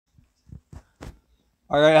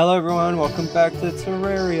Alright, hello everyone, welcome back to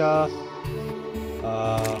Terraria.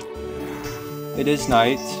 It is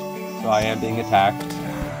night, so I am being attacked.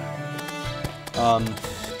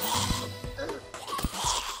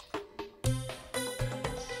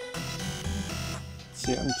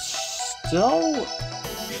 See, I'm still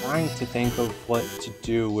trying to think of what to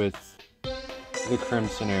do with the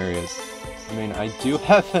Crimson areas. I mean, I do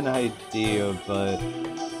have an idea, but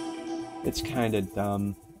it's kinda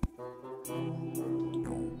dumb.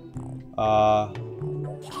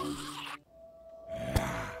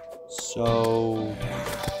 So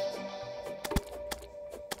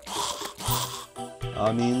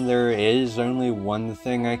I mean, there is only one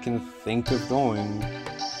thing I can think of doing.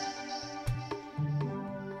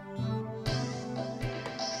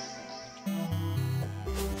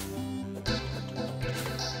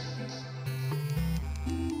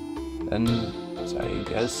 And I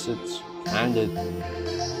guess it's kinda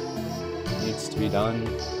needs to be done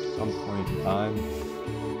at some point in time.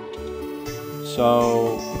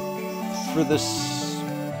 So, for this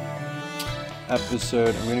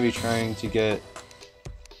episode, I'm going to be trying to get...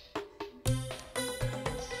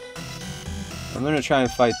 I'm going to try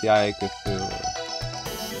and fight the Eye of Cthulhu.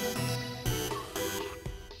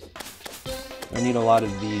 I need a lot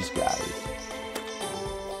of these guys.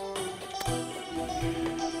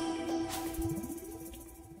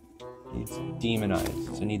 It's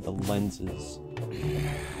demonized, so I need the lenses.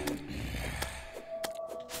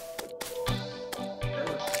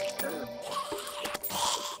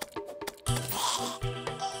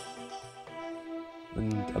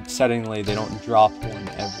 And upsettingly, they don't drop one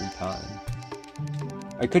every time.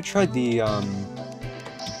 I could try the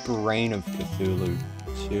Brain of Cthulhu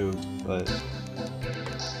too, but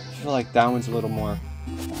I feel like that one's a little more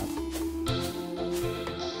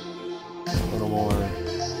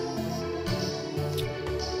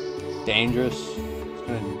dangerous. It's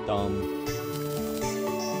kind of dumb.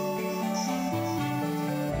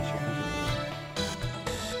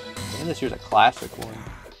 And this here's a classic one.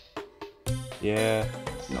 Yeah,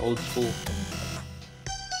 an old school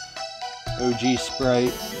OG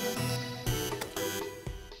sprite.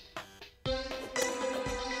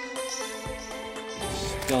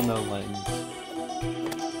 Still no lens.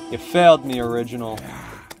 You failed me, original.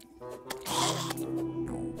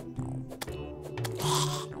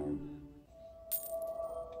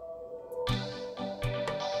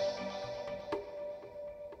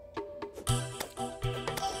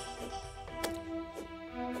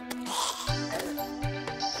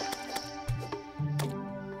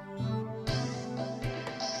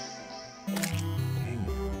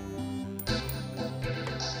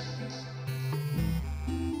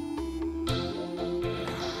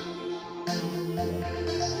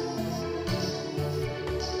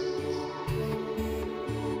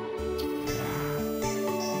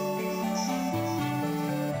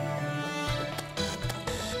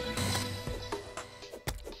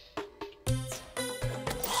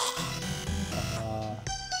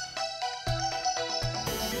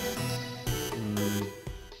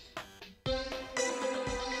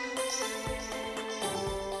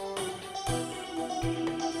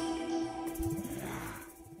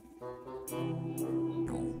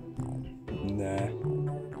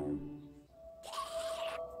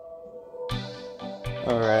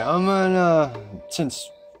 Alright, I'm gonna, since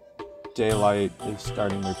daylight is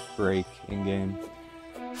starting to break in-game,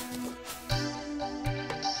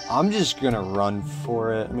 I'm just gonna run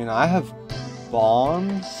for it. I mean, I have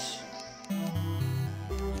bombs.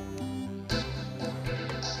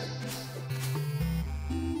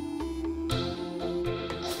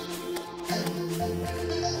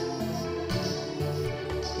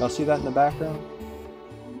 Y'all see that in the background?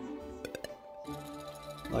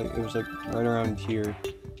 Like, it was like right around here.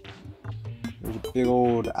 There's a big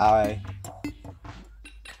old eye.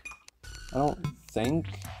 I don't think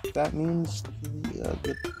that means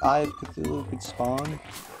the Eye of Cthulhu could spawn.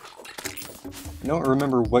 I don't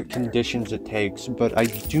remember what conditions it takes, but I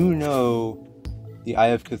do know the Eye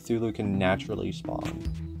of Cthulhu can naturally spawn.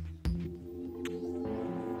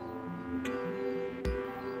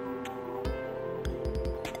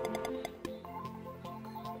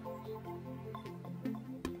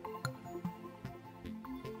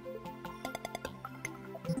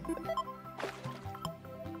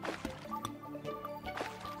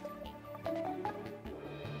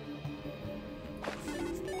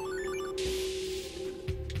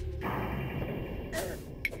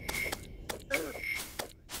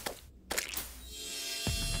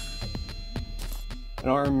 I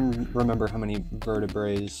don't remember how many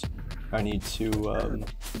vertebrae I need to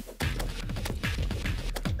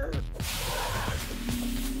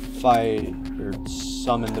fight or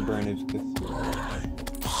summon the Brain of Cthulhu.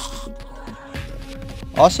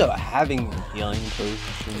 Also, having healing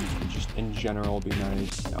potions just in general would be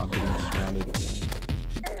nice. Now I'm getting surrounded again.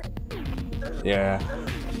 Yeah.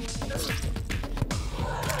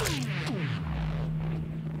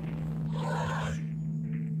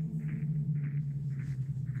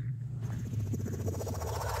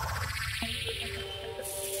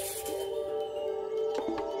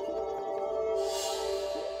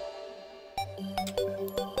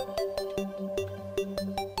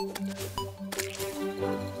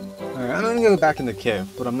 I'm gonna go back in the cave,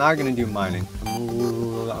 but I'm not gonna do mining.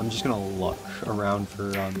 I'm just gonna look around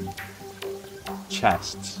for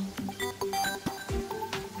chests.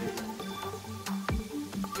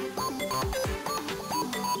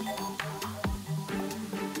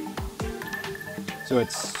 So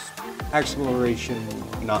it's exploration,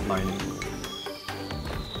 not mining.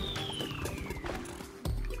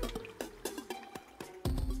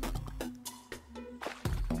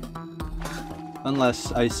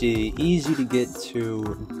 Unless I see easy to get to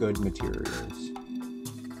good materials.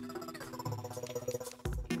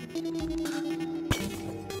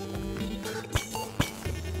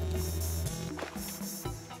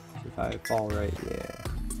 If I fall right, yeah.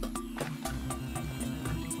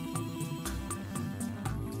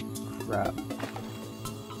 Crap.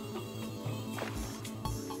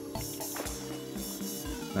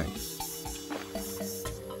 Nice.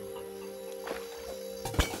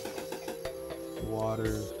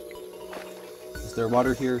 Water. Is there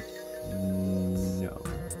water here? No.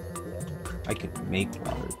 I could make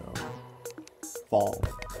water though. Fall.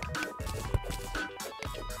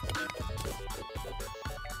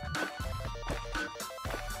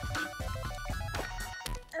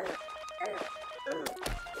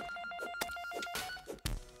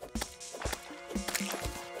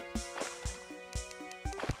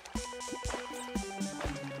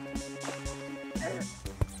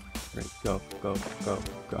 Right, go, go, go,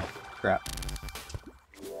 go. Crap.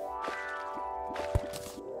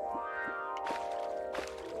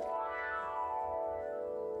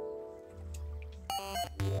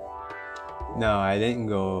 No, I didn't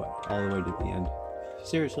go all the way to the end.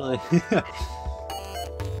 Seriously?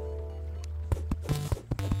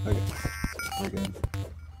 Okay, we're good.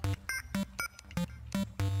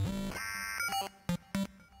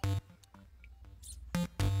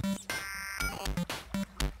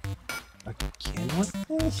 Again with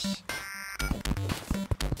this?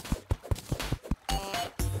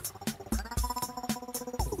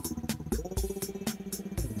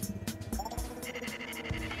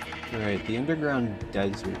 Alright, the underground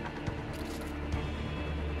desert.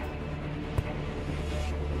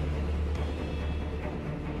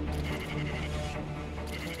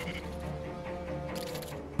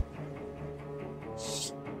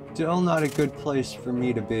 Still not a good place for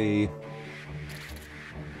me to be.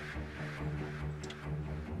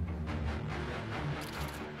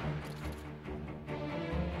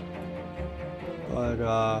 But,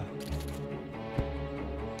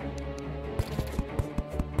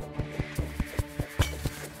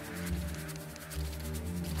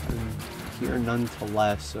 I'm here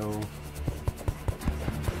nonetheless, so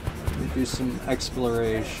let me do some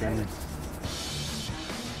exploration.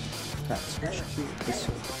 That switch to this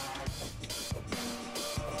one.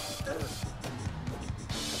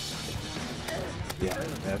 Yeah,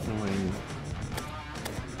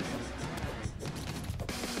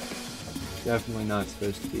 definitely not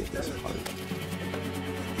supposed to be at this part.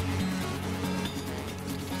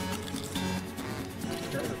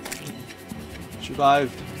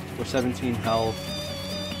 Survived with 17 health.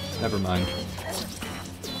 Never mind.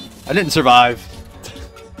 I didn't survive.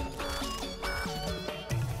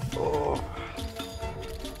 Oh.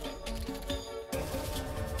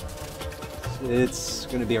 It's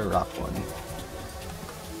gonna be a rough one.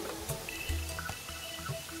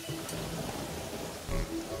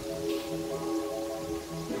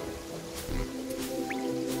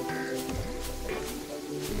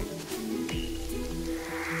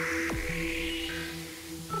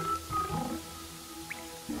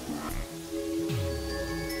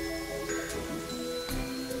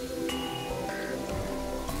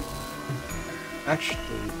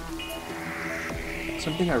 Actually,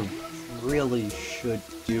 something I really should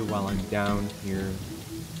do while I'm down here.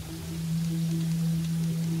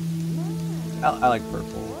 I like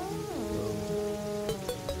purple.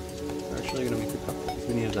 So I'm actually gonna make a couple, as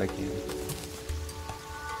many as I can.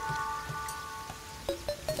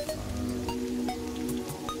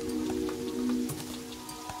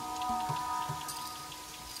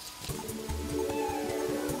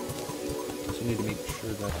 I need to make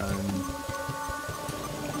sure that I'm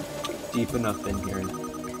deep enough in here.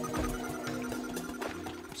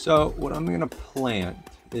 So what I'm gonna plant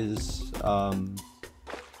is what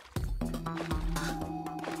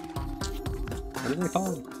are they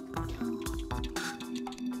called?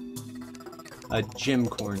 A gem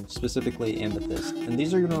corn, specifically amethyst. And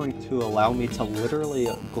these are going to allow me to literally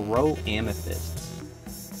grow amethysts.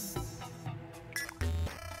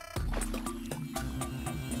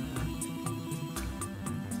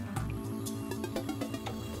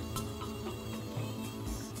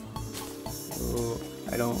 So,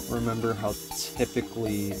 I don't remember how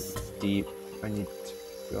typically deep I need to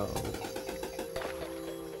go.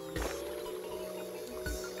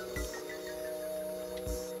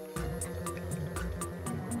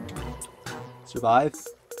 Survive?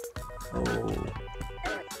 Oh.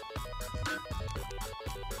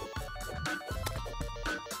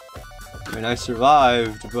 I mean, I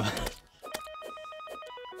survived, but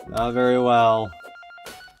not very well.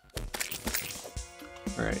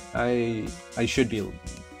 Alright, I should be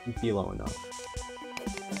low enough.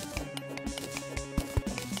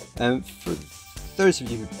 And for those of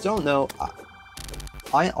you who don't know,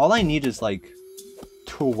 all I need is like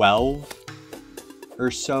 12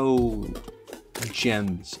 or so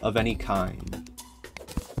gems of any kind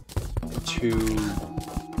to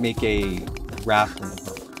make a grappling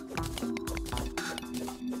hook.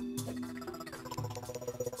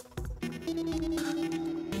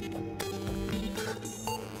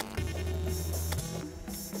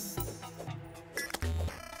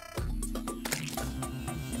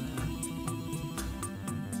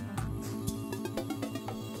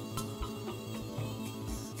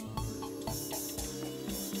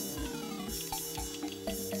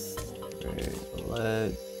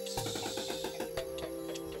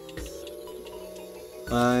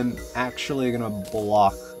 I'm actually gonna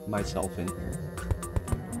block myself in here,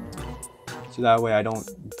 so that way I don't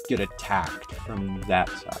get attacked from that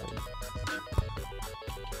side.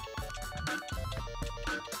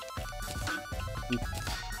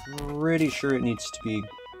 I'm pretty sure it needs to be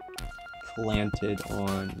planted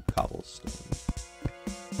on cobblestone.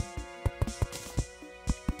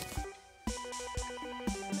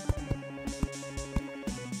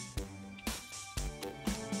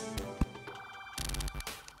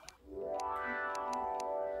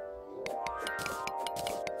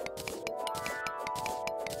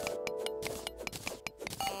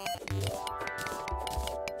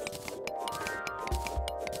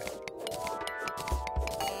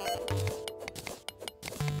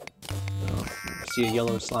 See a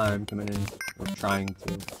yellow slime coming in, or trying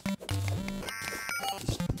to.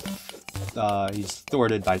 He's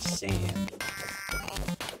thwarted by sand.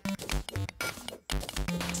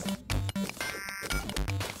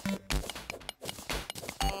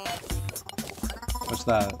 What's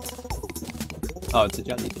that? Oh, it's a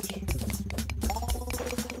jellyfish.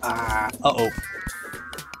 Ah, uh-oh.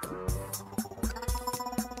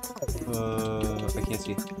 I can't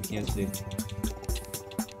see. I can't see.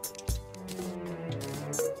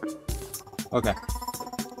 Okay.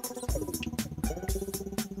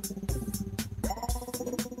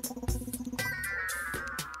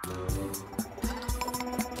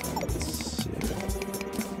 Let's see.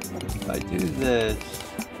 If I do this,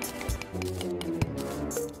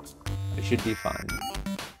 I should be fine.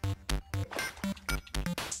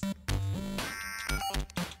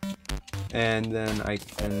 And then I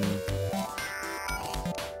can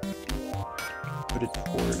put a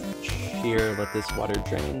torch here, let this water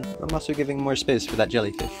drain. I'm also giving more space for that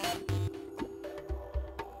jellyfish.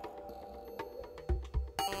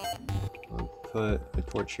 I'll put a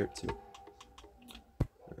torch here too.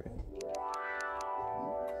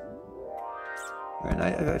 Alright,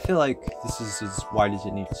 I feel like this is as wide as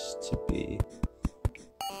it needs to be.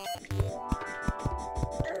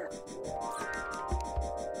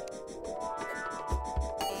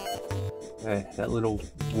 Okay, that little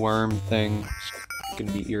worm thing is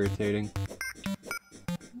gonna be irritating.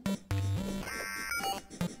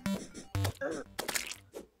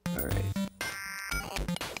 Alright.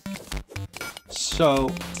 So,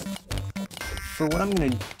 for what I'm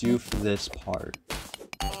gonna do for this part,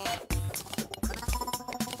 I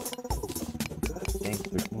think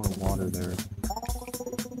there's more water there.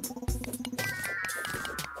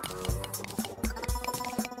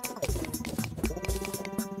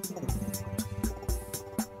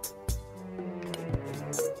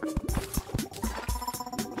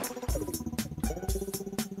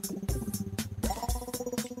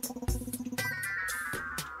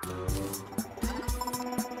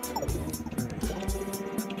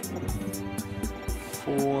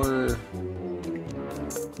 For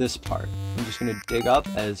this part, I'm just gonna dig up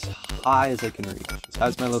as high as I can reach, as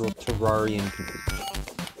That's my little Terrarian cage.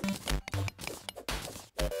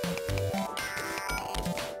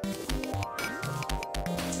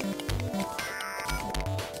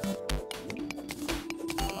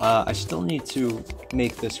 I still need to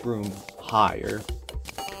make this room higher,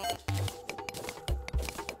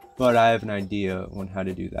 but I have an idea on how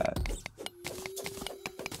to do that.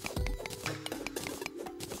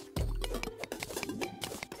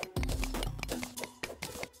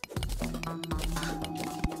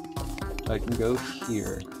 So I can go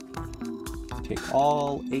here, take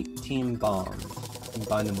all 18 bombs,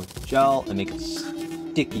 combine them with gel, and make a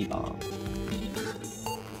sticky bomb.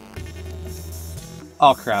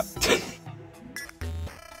 Oh crap.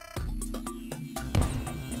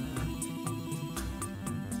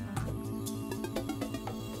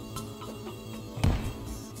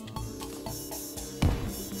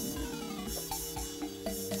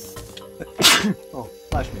 Oh,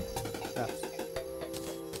 flash me. Yeah.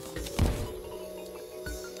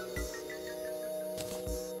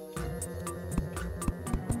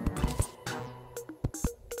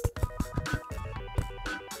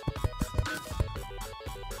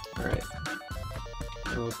 Alright.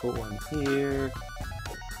 So we'll put one here.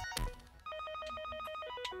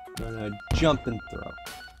 I'm gonna jump and throw.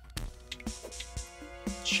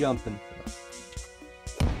 Jump and throw.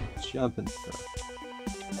 Jump and throw.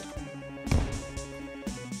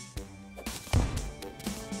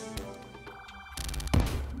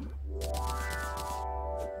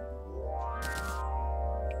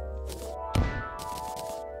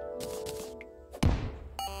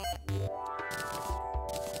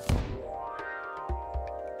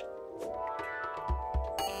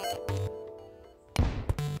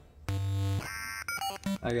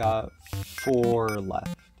 I got 4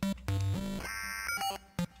 left.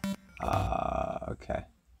 Okay.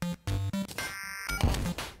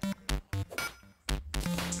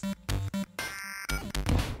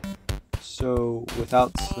 So,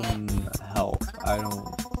 without some help, I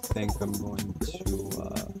don't think I'm going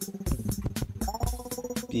to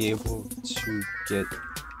be able to get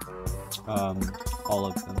all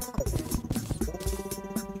of them.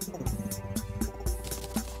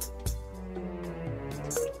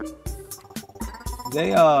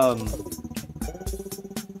 They, the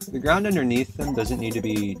ground underneath them doesn't need to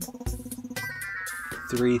be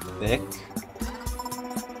 3 thick.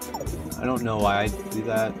 I don't know why I do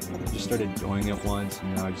that. I just started doing it once,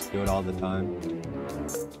 and now I just do it all the time.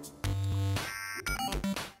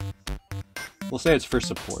 We'll say it's for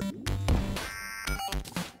support.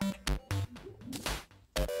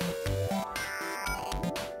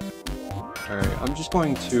 Alright, I'm just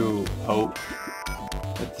going to hope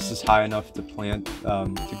that this is high enough to plant,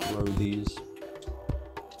 to grow these.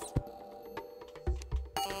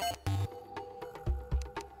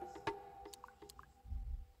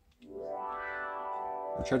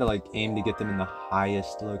 I try to like aim to get them in the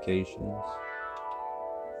highest locations.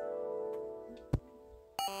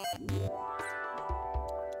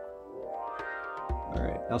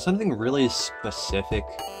 Alright, now something really specific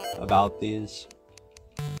about these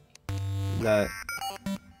that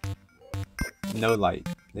no light.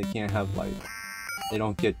 They can't have light. They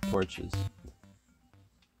don't get torches.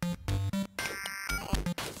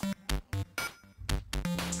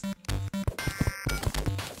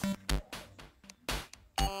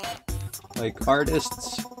 Like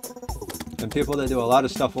artists and people that do a lot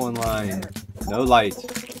of stuff online, no light.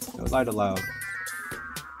 No light allowed.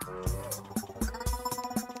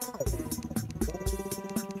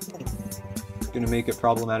 It's gonna make it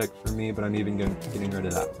problematic for me, but I'm even getting rid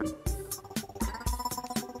of that.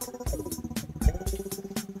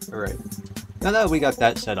 Alright, now that we got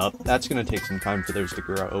that set up, that's gonna take some time for those to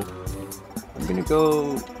grow. I'm gonna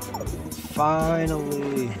go,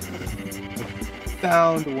 finally, I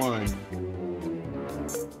found one.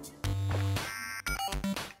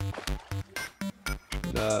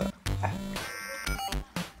 Crap.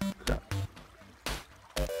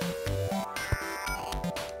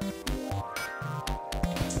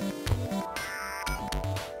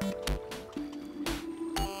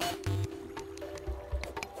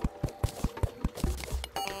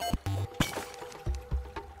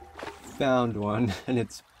 Found one, and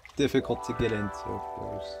it's difficult to get into, of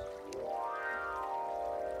course.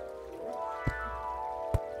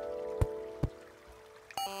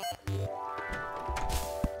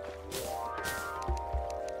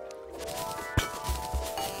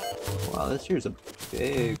 Wow, this here's a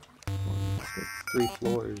big one. It's like 3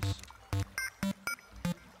 floors.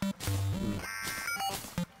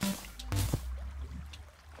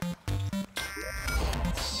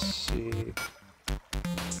 Let's see.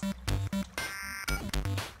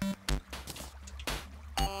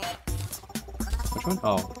 Which one?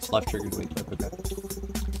 Oh, it's left triggered. Wait, okay.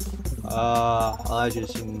 Allows you to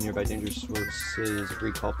see nearby dangerous sources,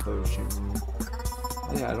 recall potion.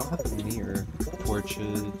 Oh, yeah, I don't have any mirror.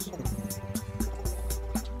 Torches.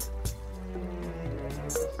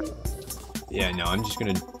 Yeah, no, I'm just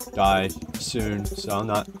gonna die soon, so I'm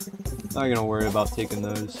not gonna worry about taking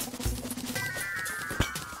those.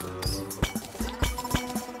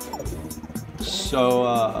 So,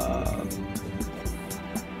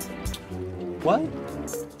 what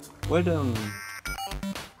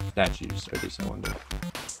statues are these, I wonder?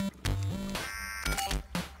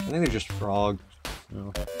 I think they're just frogs.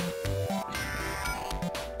 No.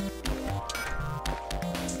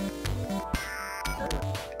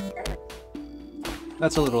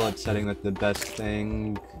 That's a little upsetting that the best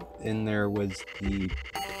thing in there was the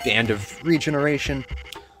Band of Regeneration.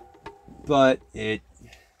 But I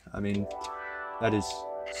mean, that is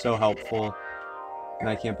so helpful. And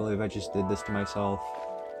I can't believe I just did this to myself.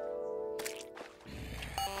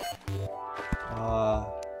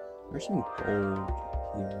 There's some gold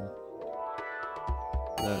here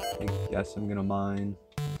that I guess I'm gonna mine.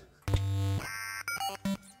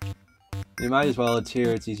 You might as well, it's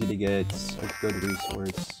here, it's easy to get, it's a good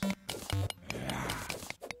resource.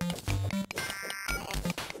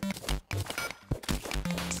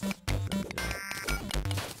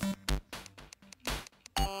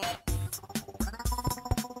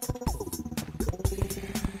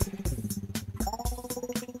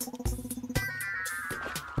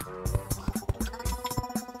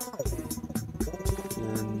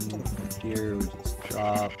 Here we just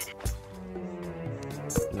drop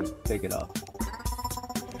and pick it up.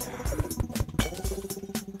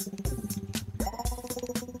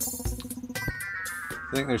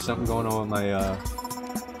 I think there's something going on with my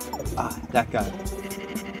that guy.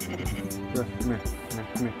 Come here.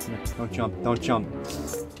 Don't jump.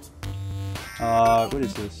 What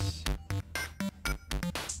is this?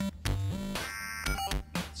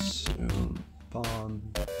 Soon bomb.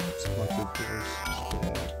 Explosive force.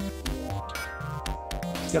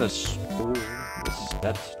 He's got a stool, a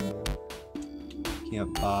step stool.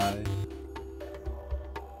 Can't buy.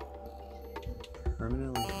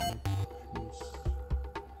 Permanently increase.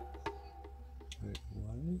 Wait,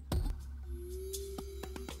 what?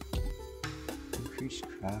 Increase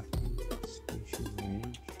crafting station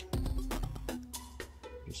range.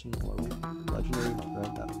 Just in low legendary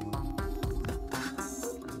bread that one.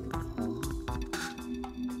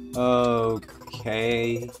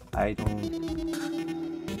 Okay, I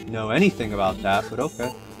don't know anything about that, but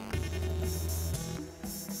okay.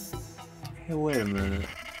 Hey, wait a minute.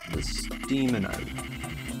 This demonite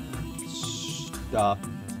stuff.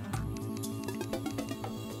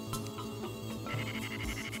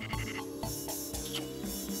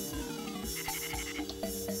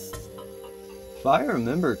 If I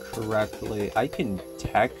remember correctly, I can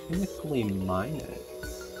technically mine it.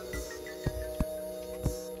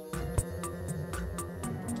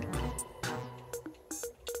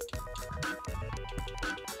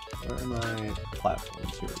 Where are my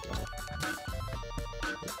platforms? Here we go.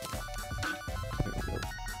 There we go.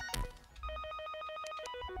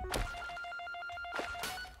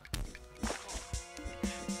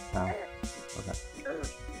 Ow. Okay.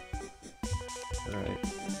 Alright.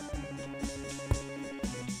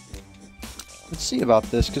 Let's see about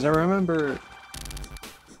this, because I remember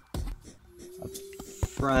a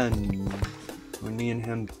friend, when me and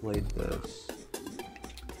him played this,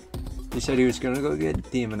 he said he was gonna go get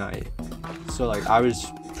Demonite. So like I was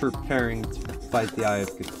preparing to fight the Eye of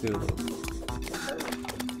Cthulhu.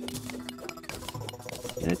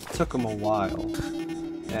 And it took him a while.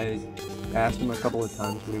 I asked him a couple of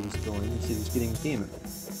times what he was doing. He said he was getting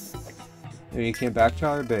Demonite. And he came back to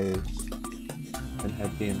our base and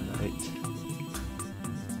had Demonite.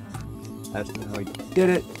 Asked him how he did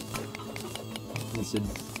it. He said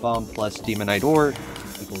bomb plus Demonite ore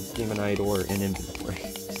equals Demonite ore in inventory.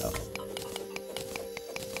 So.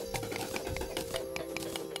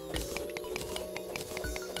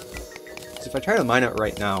 If I try to mine it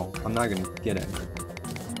right now, I'm not gonna get it.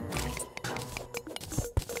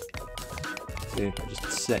 See, if I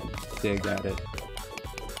just sit and dig at it.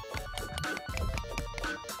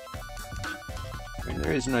 I mean, the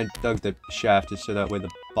reason I dug the shaft is so that way the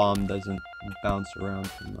bomb doesn't bounce around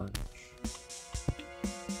too much.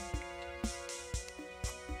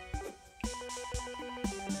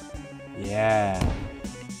 Yeah.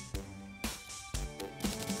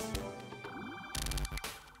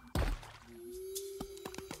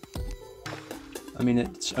 I mean,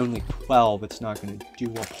 it's only 12, it's not going to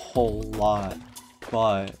do a whole lot,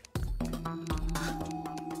 but...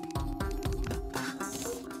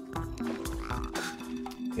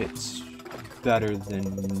 it's better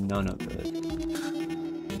than none of it.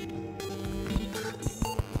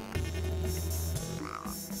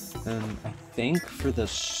 And I think for the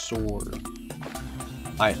sword,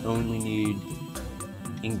 I only need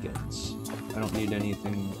ingots. I don't need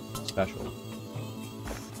anything special.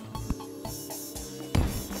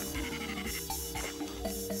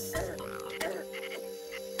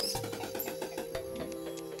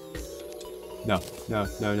 No, no,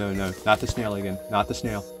 no, no, no. Not the snail again. Not the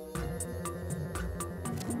snail.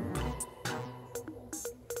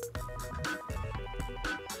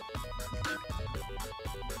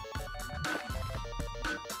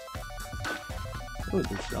 Oh,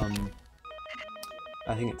 there's,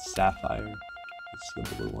 I think it's sapphire. It's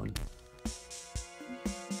the blue one.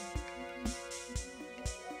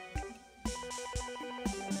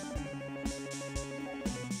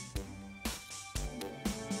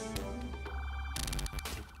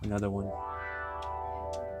 Another one.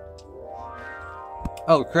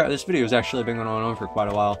 Oh crap, this video has actually been going on for quite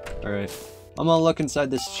a while. Alright. I'm gonna look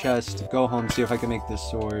inside this chest, go home, see if I can make this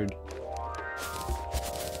sword.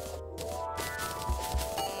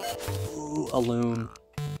 Ooh, a loom.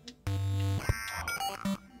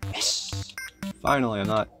 Yes! Finally, I'm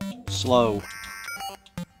not slow.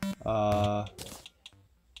 Oh,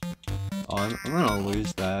 I'm gonna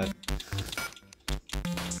lose that.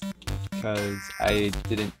 Because I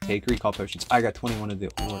didn't take recall potions. I got 21 of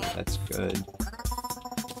the ore. That's good.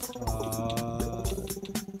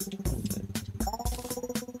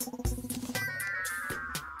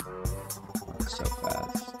 So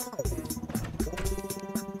fast.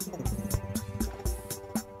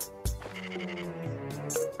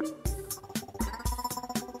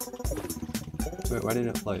 Wait, why didn't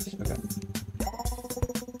it place? Okay.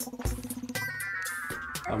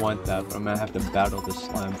 I want that, but I'm gonna have to battle this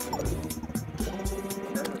slime for it.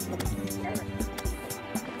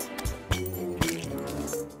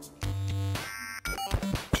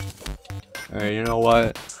 Alright, you know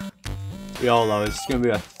what? YOLO, it's gonna be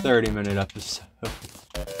a 30-minute episode.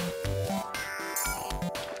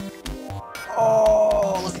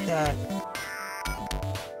 Oh, look at that!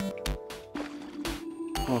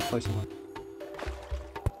 Come on, place one.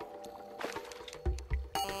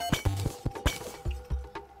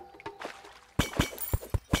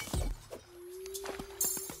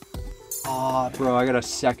 Aw, bro, I got a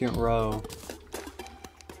second row.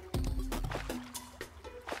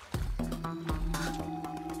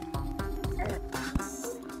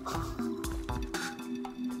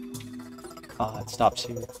 Ah, it stops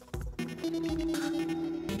here.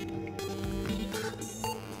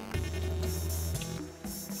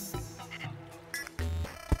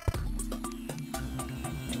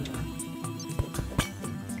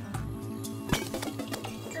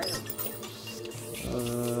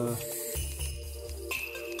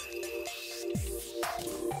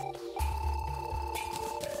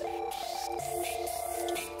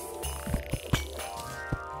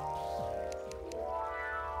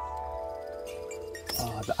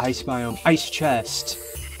 The ice biome, ice chest.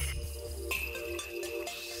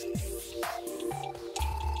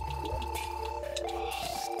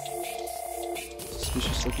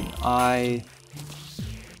 Suspicious looking eye.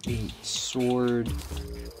 Sword.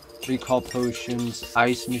 Recall potions.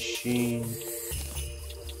 Ice machine.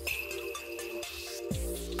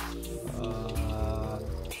 How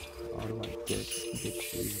do I ditch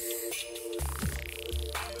these?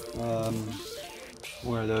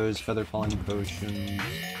 One of those feather falling potions.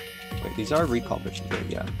 Wait, these are recall potions, right?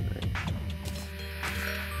 Yeah, right.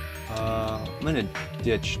 I'm gonna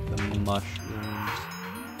ditch the mushrooms.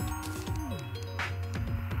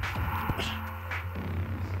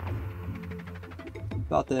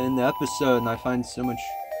 About to end the episode, and I find so much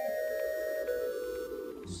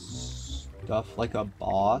stuff like a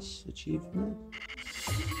boss achievement.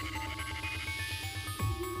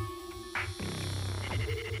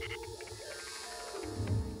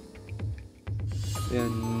 Yeah,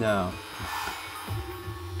 no.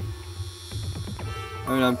 I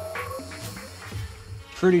mean, I'm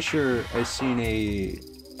pretty sure I've seen a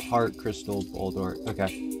heart crystal boulder.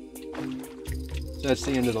 Okay. So that's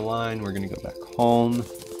the end of the line. We're gonna go back home.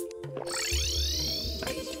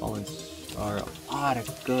 Nice. Fallen star. A lot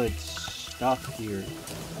of good stuff here.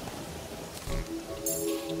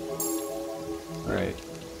 Alright.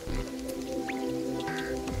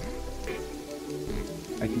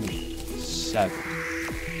 I can make 7.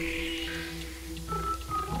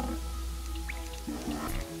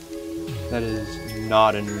 That is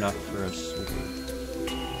not enough for a sword.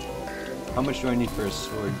 How much do I need for a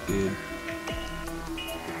sword, dude?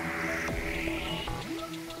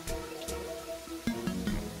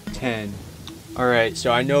 $10. Alright,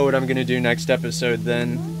 so I know what I'm gonna do next episode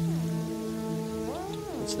then.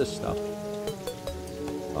 What's this stuff?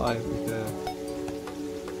 Oh,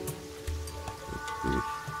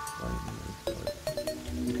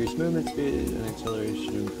 increase movement speed and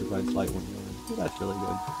acceleration provides light when moving. That's really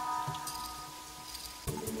good.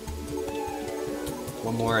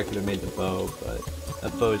 One more I could have made the bow, but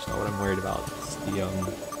that bow is not what I'm worried about. It's the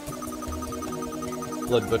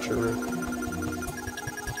Blood Butcher.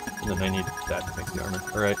 And then I need that to make the armor.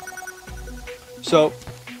 Alright. So,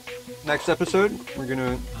 next episode, we're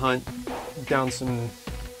gonna hunt down some...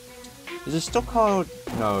 Is it still called...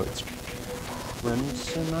 No, it's...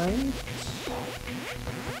 Crimsonite?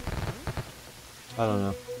 I don't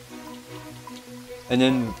know. And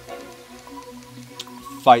then...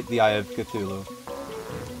 fight the Eye of Cthulhu.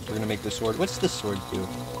 We're gonna make the sword. What's the sword do?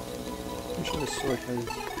 I'm sure the sword has...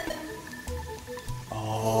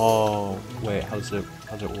 Oh, wait, how's it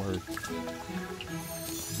work?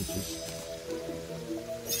 Is it just...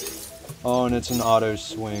 Oh, and it's an auto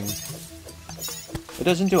swing. It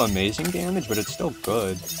doesn't do amazing damage, but it's still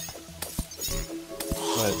good.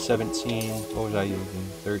 What, 17? What was I using?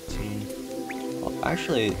 13? Well,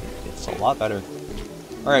 actually, it's a lot better.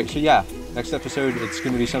 Alright, so yeah, next episode, it's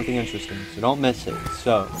going to be something interesting, so don't miss it.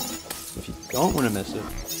 So, if you don't want to miss it,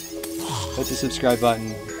 hit the subscribe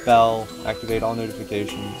button, bell, activate all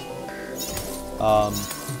notifications.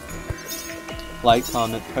 Like,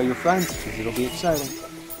 comment, tell your friends, because it'll be exciting.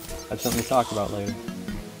 Have something to talk about later.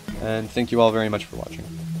 And thank you all very much for watching.